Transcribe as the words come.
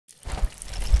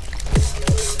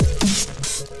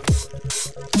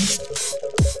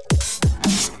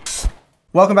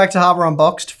Welcome back to Harbour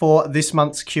Unboxed for this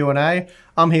month's Q&A.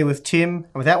 I'm here with Tim,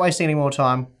 and without wasting any more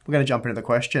time, we're going to jump into the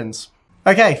questions.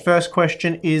 Okay, first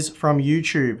question is from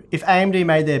YouTube. If AMD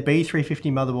made their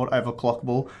B350 motherboard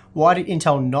overclockable, why did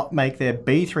Intel not make their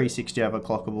B360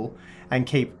 overclockable and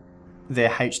keep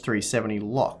their H370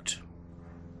 locked?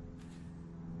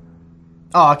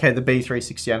 Oh, okay, the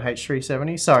B360 and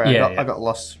H370. Sorry, I got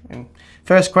lost.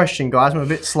 First question, guys. I'm a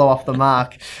bit slow off the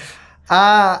mark.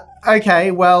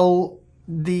 Okay, well,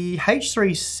 the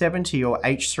H370 or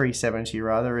H370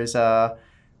 rather is a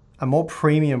more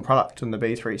premium product than the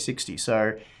B360.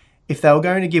 So if they were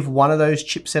going to give one of those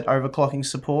chipset overclocking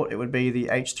support, it would be the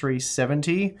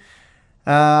H370.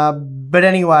 But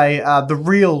anyway, the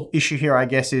real issue here, I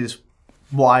guess, is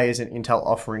why isn't Intel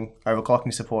offering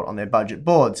overclocking support on their budget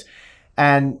boards?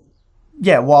 And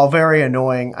yeah, while very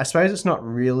annoying, I suppose it's not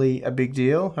really a big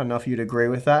deal. I don't know if you'd agree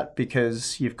with that,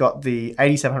 because you've got the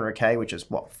 8700K, which is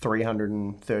what,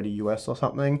 330 US or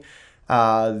something.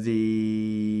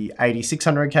 The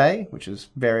 8600K, which is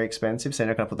very expensive, so you're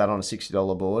not going to put that on a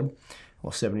 $60 board or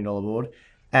 $70 board.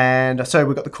 And so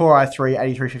we've got the Core i3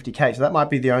 8350K, so that might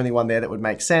be the only one there that would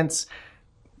make sense.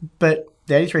 But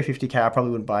the 8350K I probably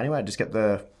wouldn't buy anyway. I'd just get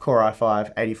the Core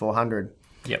i5 8400.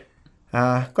 Yep.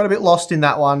 Got a bit lost in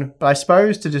that one, but I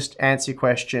suppose to just answer your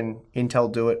question, Intel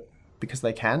do it because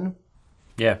they can.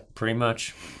 Yeah, pretty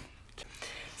much.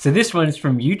 So this one is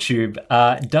from YouTube.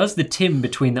 Does the TIM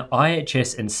between the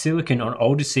IHS and silicon on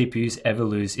older CPUs ever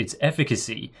lose its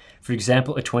efficacy? For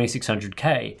example, a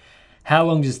 2600K. How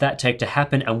long does that take to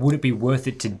happen, and would it be worth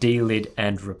it to delid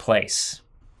and replace?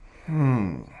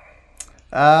 Okay.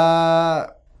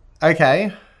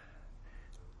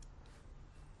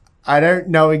 I don't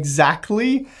know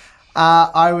exactly.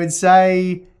 I would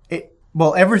say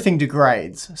everything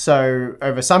degrades. So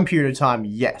over some period of time,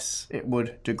 yes, it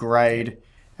would degrade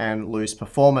and lose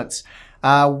performance.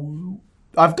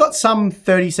 I've got some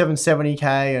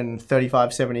 3770K and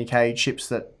 3570K chips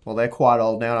that, well, they're quite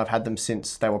old now, and I've had them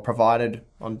since they were provided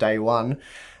on day one.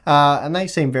 And they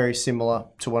seem very similar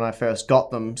to when I first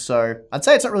got them. So I'd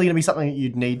say it's not really going to be something that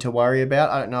you'd need to worry about.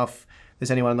 I don't know if there's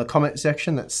anyone in the comment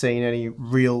section that's seen any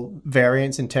real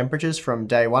variance in temperatures from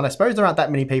day one. I suppose there aren't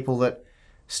that many people that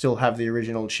still have the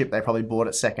original chip. They probably bought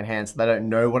it secondhand, so they don't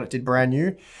know what it did brand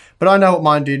new. But I know what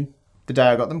mine did the day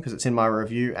I got them because it's in my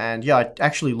review. And yeah, I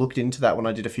actually looked into that when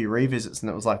I did a few revisits, and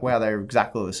it was like, wow, they're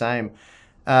exactly the same.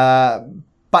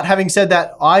 But having said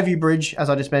that, Ivy Bridge,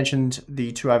 as I just mentioned,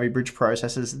 the two Ivy Bridge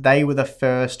processors, they were the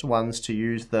first ones to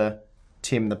use the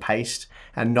TIM, the paste,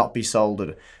 and not be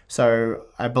soldered. So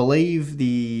I believe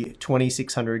the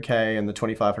 2600K and the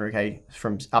 2500K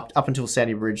from up until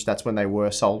Sandy Bridge, that's when they were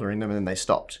soldering them, and then they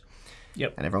stopped.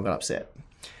 Yep. And everyone got upset.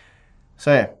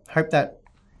 So yeah, hope that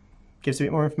gives a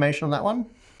bit more information on that one.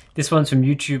 This one's from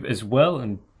YouTube as well,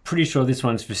 and pretty sure this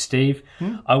one's for Steve.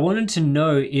 I wanted to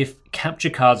know if capture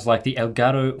cards like the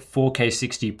Elgato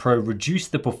 4K60 Pro reduce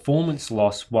the performance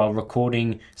loss while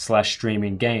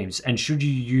recording/streaming games, and should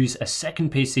you use a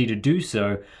second PC to do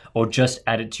so, or just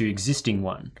add it to your existing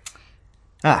one?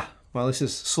 Well, this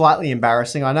is slightly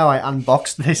embarrassing. I know I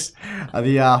unboxed this,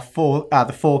 the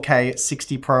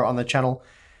 4K60 Pro on the channel.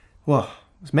 Well,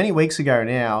 it was many weeks ago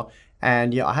now,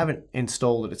 and yeah, I haven't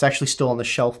installed it. It's actually still on the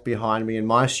shelf behind me in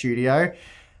my studio.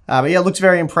 But yeah, it looks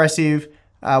very impressive.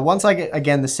 Once I get,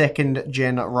 again, the second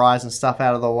gen Ryzen stuff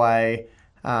out of the way,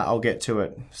 I'll get to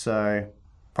it. So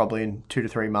probably in 2 to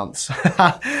 3 months.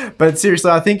 But seriously,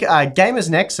 I think Gamers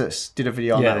Nexus did a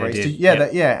video on that recently.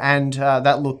 And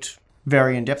that looked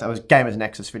very in-depth. That was Gamers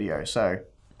Nexus video, so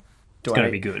it's going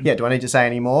to be good. Yeah, do I need to say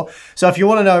any more? So if you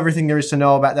want to know everything there is to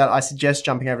know about that, I suggest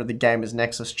jumping over to the Gamers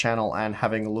Nexus channel and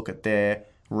having a look at their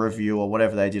review or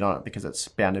whatever they did on it, because it's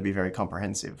bound to be very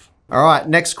comprehensive. All right,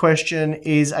 next question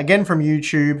is again from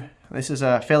YouTube. This is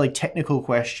a fairly technical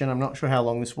question. I'm not sure how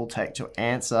long this will take to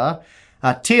answer.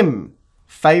 Tim,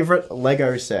 favorite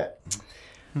Lego set?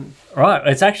 Right,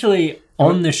 it's actually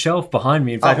on the shelf behind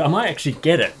me. In fact, I might actually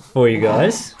get it for you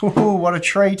guys. Ooh, what a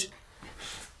treat.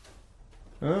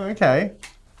 Oh, okay.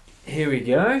 Here we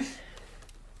go.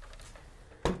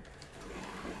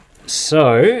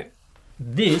 So,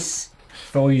 this,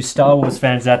 for all you Star Wars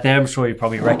fans out there, I'm sure you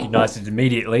probably recognize it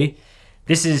immediately.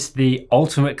 This is the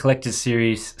Ultimate Collector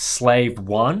Series Slave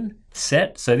 1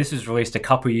 set. So this was released a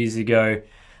couple years ago.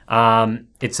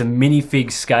 It's a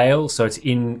minifig scale, so it's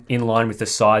in line with the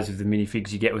size of the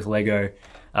minifigs you get with Lego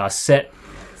set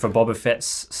for Boba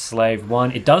Fett's Slave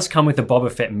 1. It does come with a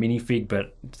Boba Fett minifig,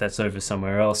 but that's over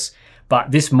somewhere else.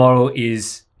 But this model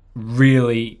is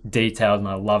really detailed and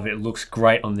I love it. It looks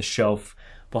great on the shelf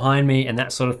behind me and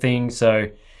that sort of thing. So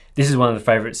this is one of the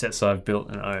favorite sets I've built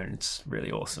and owned. It's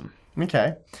really awesome.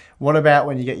 Okay. What about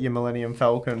when you get your Millennium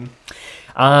Falcon?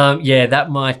 Yeah, that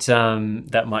might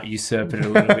usurp it a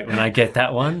little bit when I get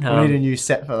that one. We need a new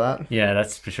set for that. Yeah,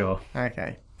 that's for sure.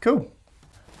 Okay, cool.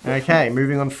 Okay,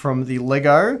 moving on from the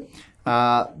Lego.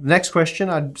 Next question,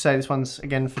 I'd say this one's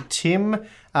again for Tim.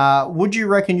 Would you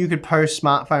reckon you could post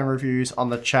smartphone reviews on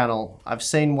the channel? I've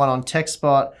seen one on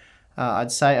TechSpot.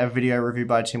 I'd say a video review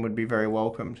by Tim would be very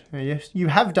welcomed. Yes, you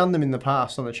have done them in the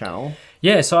past on the channel.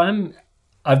 Yeah, so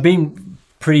I've been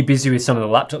pretty busy with some of the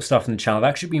laptop stuff on the channel. I've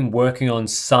actually been working on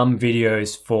some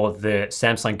videos for the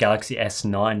Samsung Galaxy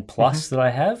S9 Plus that I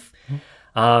have.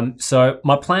 So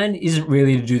my plan isn't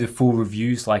really to do the full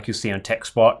reviews like you'll see on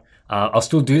TechSpot. I'll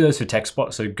still do those for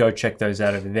TechSpot, so go check those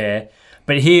out over there.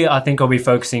 But here, I think I'll be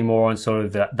focusing more on sort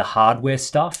of the hardware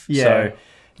stuff. Yeah. So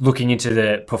looking into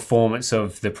the performance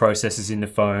of the processors in the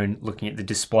phone, looking at the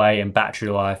display and battery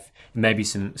life, maybe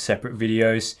some separate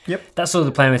videos. Yep. That's sort of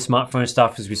the plan with smartphone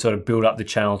stuff as we sort of build up the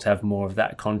channel to have more of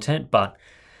that content. But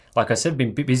like I said, been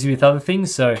a bit busy with other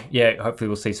things. So yeah, hopefully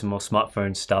we'll see some more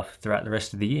smartphone stuff throughout the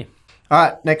rest of the year. All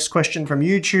right, next question from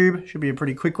YouTube. Should be a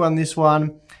pretty quick one, this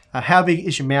one. How big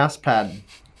is your mouse pad?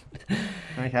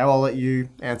 Okay, well, I'll let you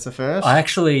answer first. I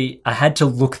had to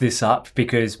look this up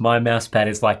because my mouse pad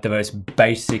is like the most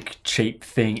basic, cheap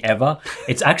thing ever.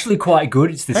 It's actually quite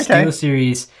good. It's the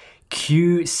SteelSeries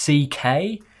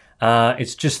QCK.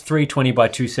 It's just 320 by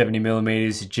 270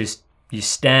 millimeters. It's just your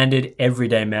standard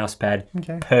everyday mouse pad.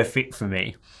 Okay. Perfect for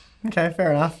me. Okay,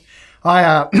 fair enough.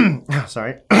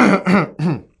 Sorry.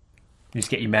 You just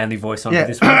get your manly voice on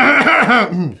this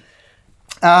one.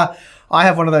 I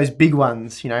have one of those big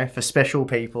ones, you know, for special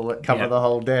people that cover the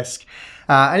whole desk.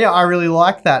 And yeah, I really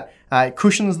like that. It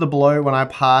cushions the blow when I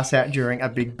pass out during a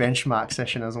big benchmark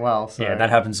session as well. So yeah, that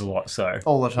happens a lot. So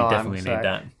all the time. You definitely need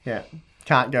that. Yeah,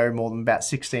 can't go more than about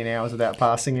 16 hours without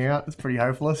passing out. It's pretty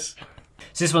hopeless.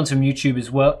 So this one's from YouTube as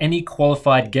well. Any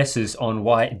qualified guesses on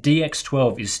why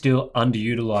DX12 is still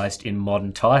underutilized in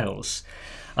modern titles?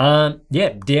 Yeah,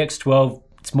 DX12,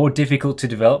 it's more difficult to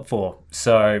develop for.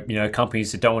 So, you know,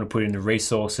 companies that don't want to put in the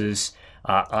resources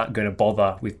aren't going to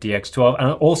bother with DX12.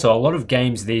 And also, a lot of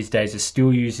games these days are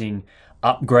still using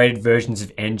upgraded versions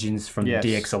of engines from the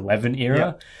DX11 era.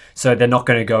 Yep. So they're not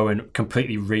going to go and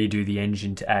completely redo the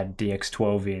engine to add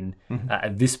DX12 in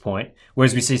at this point.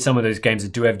 Whereas we see some of those games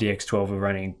that do have DX12 are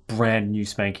running brand new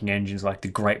spanking engines, like the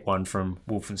great one from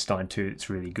Wolfenstein 2 that's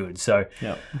really good. So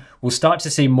we'll start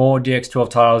to see more DX12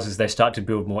 titles as they start to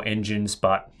build more engines,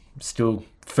 but still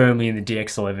firmly in the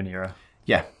DX11 era.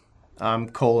 Yeah. I'm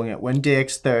calling it. When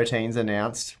DX13's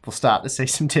announced, we'll start to see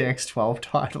some DX12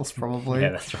 titles probably. Yeah,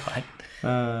 that's right.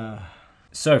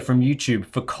 So from YouTube,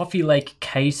 for Coffee Lake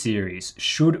K series,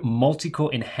 should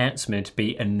multicore enhancement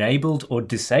be enabled or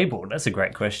disabled? That's a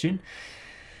great question.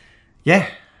 Yeah.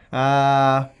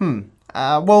 Well,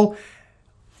 I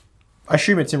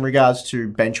assume it's in regards to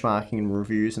benchmarking and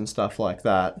reviews and stuff like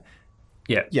that.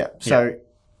 Yeah. Yeah. So,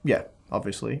 yeah,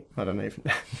 obviously. I don't even...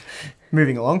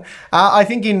 Moving along. I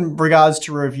think in regards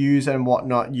to reviews and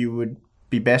whatnot, you would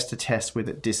be best to test with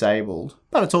it disabled.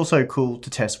 But it's also cool to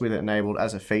test with it enabled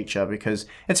as a feature because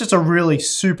it's just a really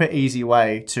super easy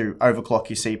way to overclock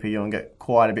your CPU and get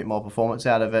quite a bit more performance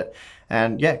out of it.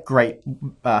 And yeah, great,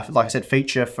 like I said,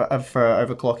 feature for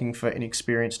overclocking for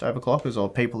inexperienced overclockers or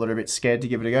people that are a bit scared to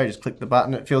give it a go. Just click the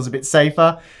button. It feels a bit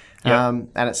safer. And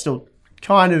it's still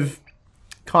kind of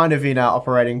in our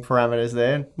operating parameters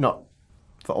there. Not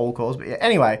for all cores, but yeah.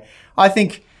 Anyway, I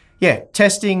think, yeah,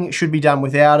 testing should be done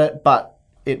without it, but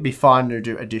it'd be fine to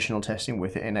do additional testing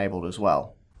with it enabled as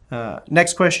well.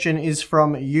 Next question is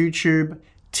from YouTube.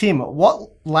 Tim,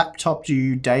 what laptop do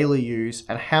you daily use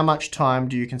and how much time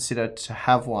do you consider to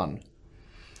have one?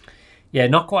 Yeah,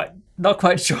 not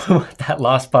quite sure what that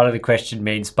last part of the question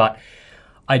means, but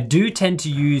I do tend to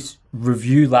use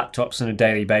review laptops on a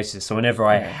daily basis. So whenever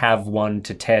I have one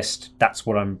to test, that's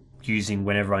what I'm using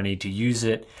whenever I need to use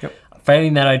it. Yep.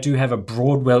 Failing that, I do have a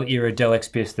Broadwell era Dell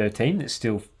XPS 13 that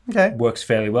still works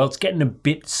fairly well. It's getting a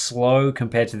bit slow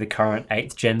compared to the current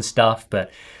 8th gen stuff,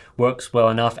 but works well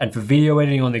enough. And for video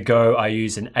editing on the go, I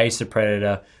use an Acer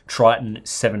Predator Triton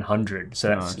 700. So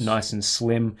that's nice and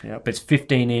slim, but it's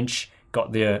 15-inch,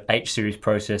 got the H series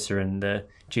processor and the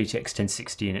GTX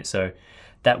 1060 in it. So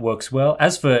that works well.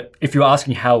 As for, if you're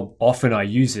asking how often I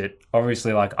use it,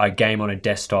 obviously like I game on a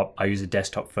desktop. I use a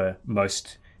desktop for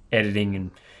most editing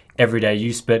and everyday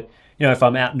use, but you know, if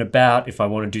I'm out and about, if I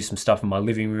want to do some stuff in my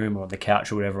living room or on the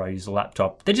couch or whatever, I use a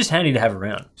laptop. They're just handy to have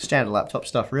around. Standard laptop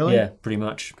stuff, really? Yeah, pretty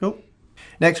much. Cool.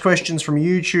 Next question's from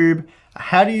YouTube.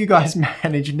 How do you guys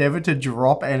manage never to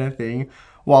drop anything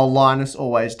while Linus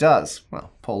always does.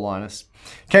 Well, poor Linus.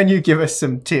 Can you give us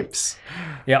some tips?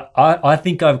 Yeah, I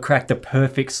think I've cracked the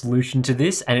perfect solution to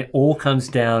this, and it all comes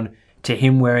down to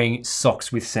him wearing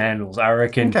socks with sandals. I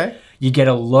reckon you get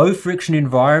a low friction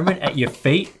environment at your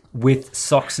feet with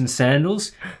socks and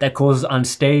sandals that causes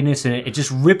unsteadiness, and it just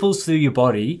ripples through your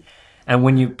body. And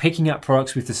when you're picking up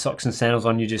products with the socks and sandals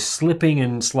on, you're just slipping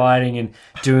and sliding and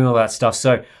doing all that stuff.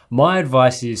 So my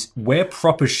advice is wear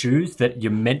proper shoes that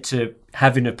you're meant to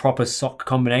have in a proper sock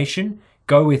combination.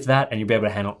 Go with that and you'll be able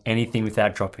to handle anything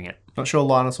without dropping it. Not sure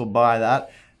Linus will buy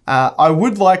that. I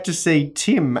would like to see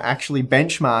Tim actually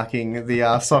benchmarking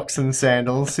the socks and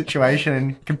sandals situation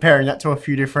and comparing that to a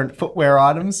few different footwear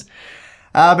items.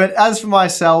 But as for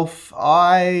myself,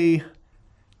 I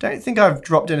don't think I've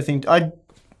dropped anything.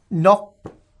 When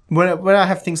I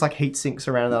have things like heat sinks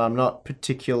around that, I'm not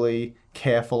particularly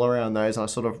careful around those, and I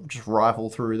sort of just rifle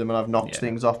through them, and I've knocked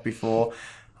things off before.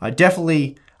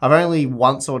 I've only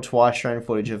once or twice shown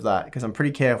footage of that because I'm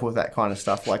pretty careful with that kind of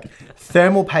stuff. Like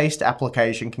thermal paste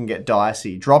application can get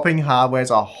dicey. Dropping hardware is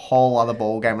a whole other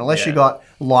ballgame. Unless you got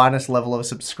Linus level of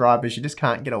subscribers, you just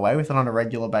can't get away with it on a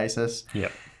regular basis.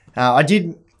 Yep. I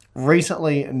did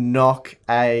recently knock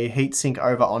a heatsink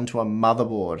over onto a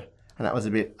motherboard, and that was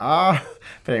a bit but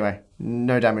anyway,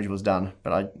 no damage was done.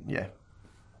 But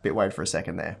bit weird for a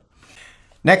second there.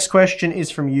 Next question is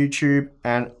from YouTube,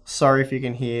 and sorry if you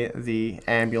can hear the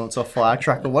ambulance or fire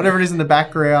truck or whatever it is in the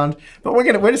background, but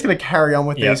we're just gonna carry on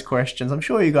with these questions. I'm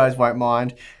sure you guys won't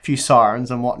mind a few sirens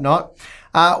and whatnot.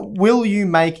 Will you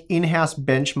make in-house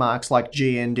benchmarks like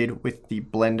GN did with the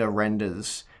Blender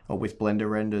renders or with Blender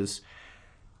renders?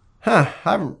 I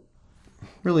haven't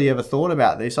really ever thought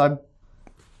about this. I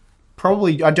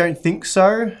don't think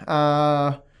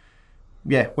so.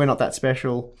 Yeah, we're not that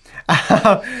special.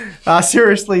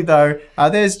 Seriously though,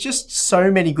 there's just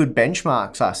so many good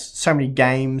benchmarks, so many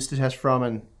games to test from,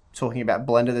 and talking about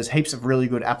Blender, there's heaps of really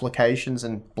good applications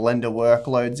and Blender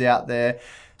workloads out there.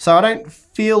 So I don't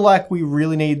feel like we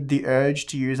really need the urge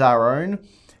to use our own.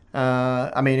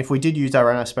 I mean, if we did use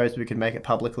our own, I suppose we could make it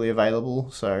publicly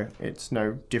available, so it's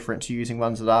no different to using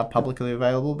ones that are publicly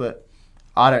available, but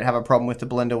I don't have a problem with the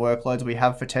Blender workloads we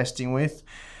have for testing with.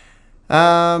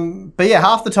 But yeah,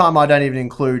 half the time I don't even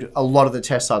include a lot of the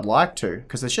tests I'd like to,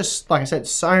 because there's just, like I said,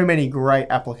 so many great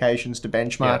applications to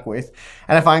benchmark with.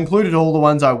 And if I included all the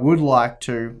ones I would like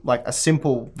to, like a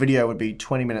simple video would be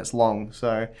 20 minutes long.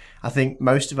 So I think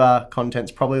most of our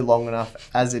content's probably long enough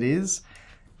as it is.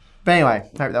 But anyway,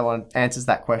 I hope that one answers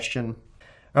that question.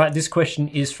 All right, this question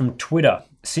is from Twitter.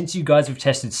 Since you guys have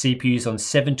tested CPUs on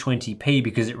 720p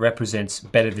because it represents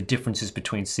better the differences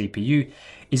between CPU,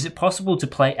 is it possible to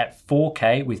play at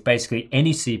 4K with basically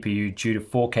any CPU due to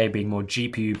 4K being more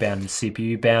GPU bound than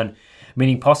CPU bound,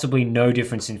 meaning possibly no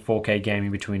difference in 4K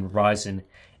gaming between Ryzen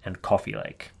and Coffee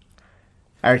Lake?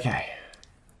 Okay.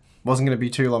 Wasn't going to be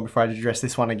too long before I had to address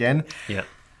this one again. Yeah.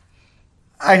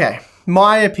 Okay.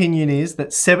 My opinion is that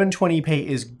 720p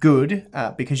is good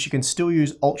because you can still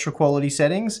use ultra quality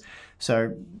settings.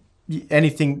 So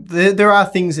there are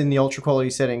things in the ultra quality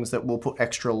settings that will put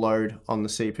extra load on the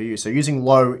CPU. So using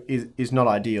low is not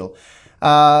ideal.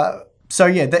 So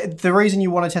yeah, the reason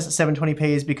you want to test at 720p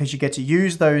is because you get to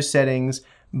use those settings,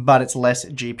 but it's less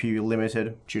GPU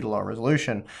limited due to lower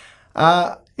resolution.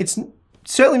 It's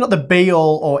certainly not the be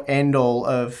all or end all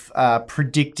of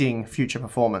predicting future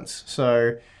performance.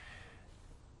 So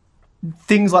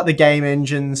things like the game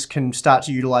engines can start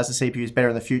to utilize the CPUs better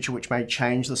in the future, which may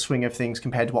change the swing of things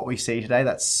compared to what we see today.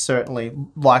 That's certainly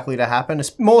likely to happen.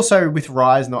 It's more so with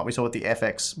Ryzen than what we saw with the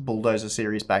FX Bulldozer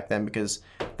series back then, because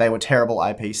they were terrible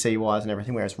IPC-wise and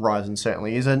everything, whereas Ryzen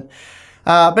certainly isn't.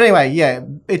 But anyway, yeah,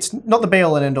 it's not the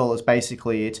be-all and end-all is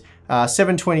basically it.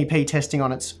 720p testing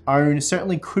on its own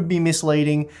certainly could be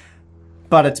misleading,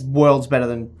 but it's worlds better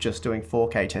than just doing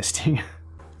 4K testing.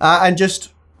 And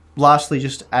just lastly,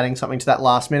 just adding something to that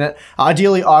last minute,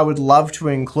 ideally I would love to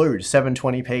include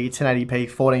 720p,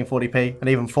 1080p, 1440p, and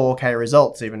even 4K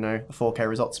results, even though the 4K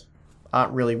results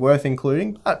aren't really worth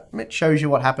including, but it shows you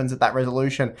what happens at that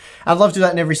resolution. I'd love to do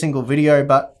that in every single video,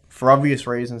 but for obvious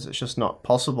reasons, it's just not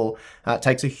possible. It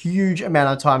takes a huge amount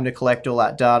of time to collect all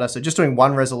that data, so just doing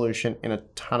one resolution in a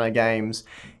ton of games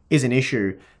is an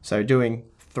issue. So doing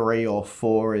 3 or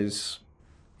 4 is,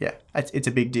 yeah, it's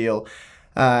a big deal.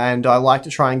 And I like to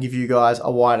try and give you guys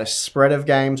a wider spread of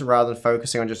games rather than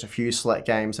focusing on just a few select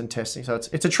games and testing. So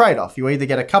it's a trade-off. You either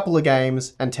get a couple of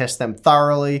games and test them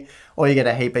thoroughly, or you get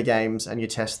a heap of games and you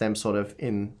test them sort of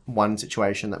in one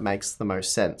situation that makes the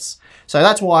most sense. So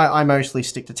that's why I mostly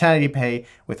stick to 1080p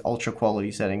with ultra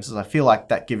quality settings, as I feel like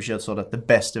that gives you sort of the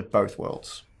best of both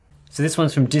worlds. So this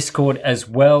one's from Discord as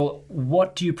well.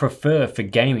 What do you prefer for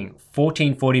gaming?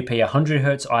 1440p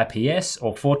 100Hz IPS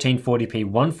or 1440p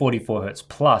 144Hz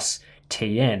plus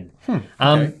TN?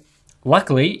 Okay.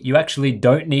 Luckily, you actually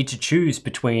don't need to choose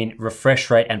between refresh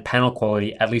rate and panel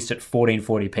quality, at least at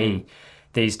 1440p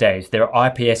these days. There are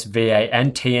IPS, VA,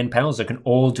 and TN panels that can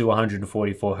all do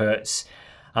 144 Hz.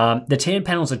 The TN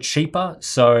panels are cheaper,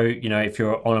 so if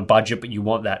you're on a budget but you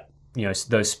want that,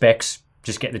 those specs,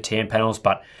 just get the TN panels.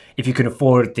 But if you can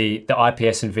afford it, the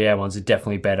IPS and VA ones are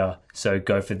definitely better, so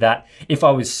go for that. If I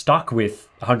was stuck with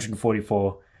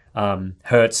 144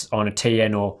 Hertz on a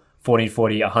TN or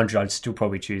 1440, 100, I'd still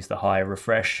probably choose the higher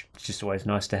refresh. It's just always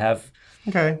nice to have.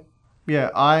 Okay.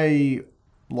 Yeah, I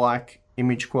like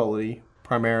image quality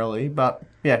primarily, but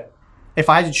yeah, if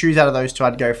I had to choose out of those two,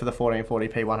 I'd go for the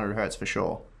 1440p 100Hz for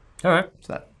sure. All right.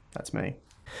 So that's me.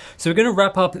 So we're going to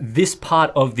wrap up this part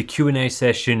of the Q&A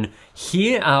session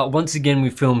here. Once again, we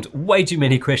filmed way too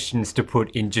many questions to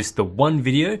put in just the one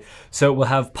video. So we'll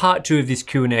have part 2 of this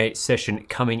Q&A session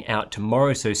coming out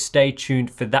tomorrow. So stay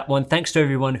tuned for that one. Thanks to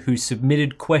everyone who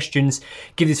submitted questions.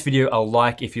 Give this video a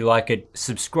like if you like it.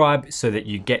 Subscribe so that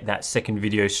you get that second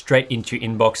video straight into your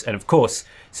inbox. And of course,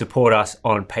 support us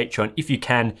on Patreon if you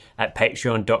can at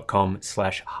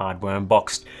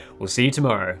patreon.com/hardwareunboxed. We'll see you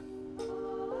tomorrow.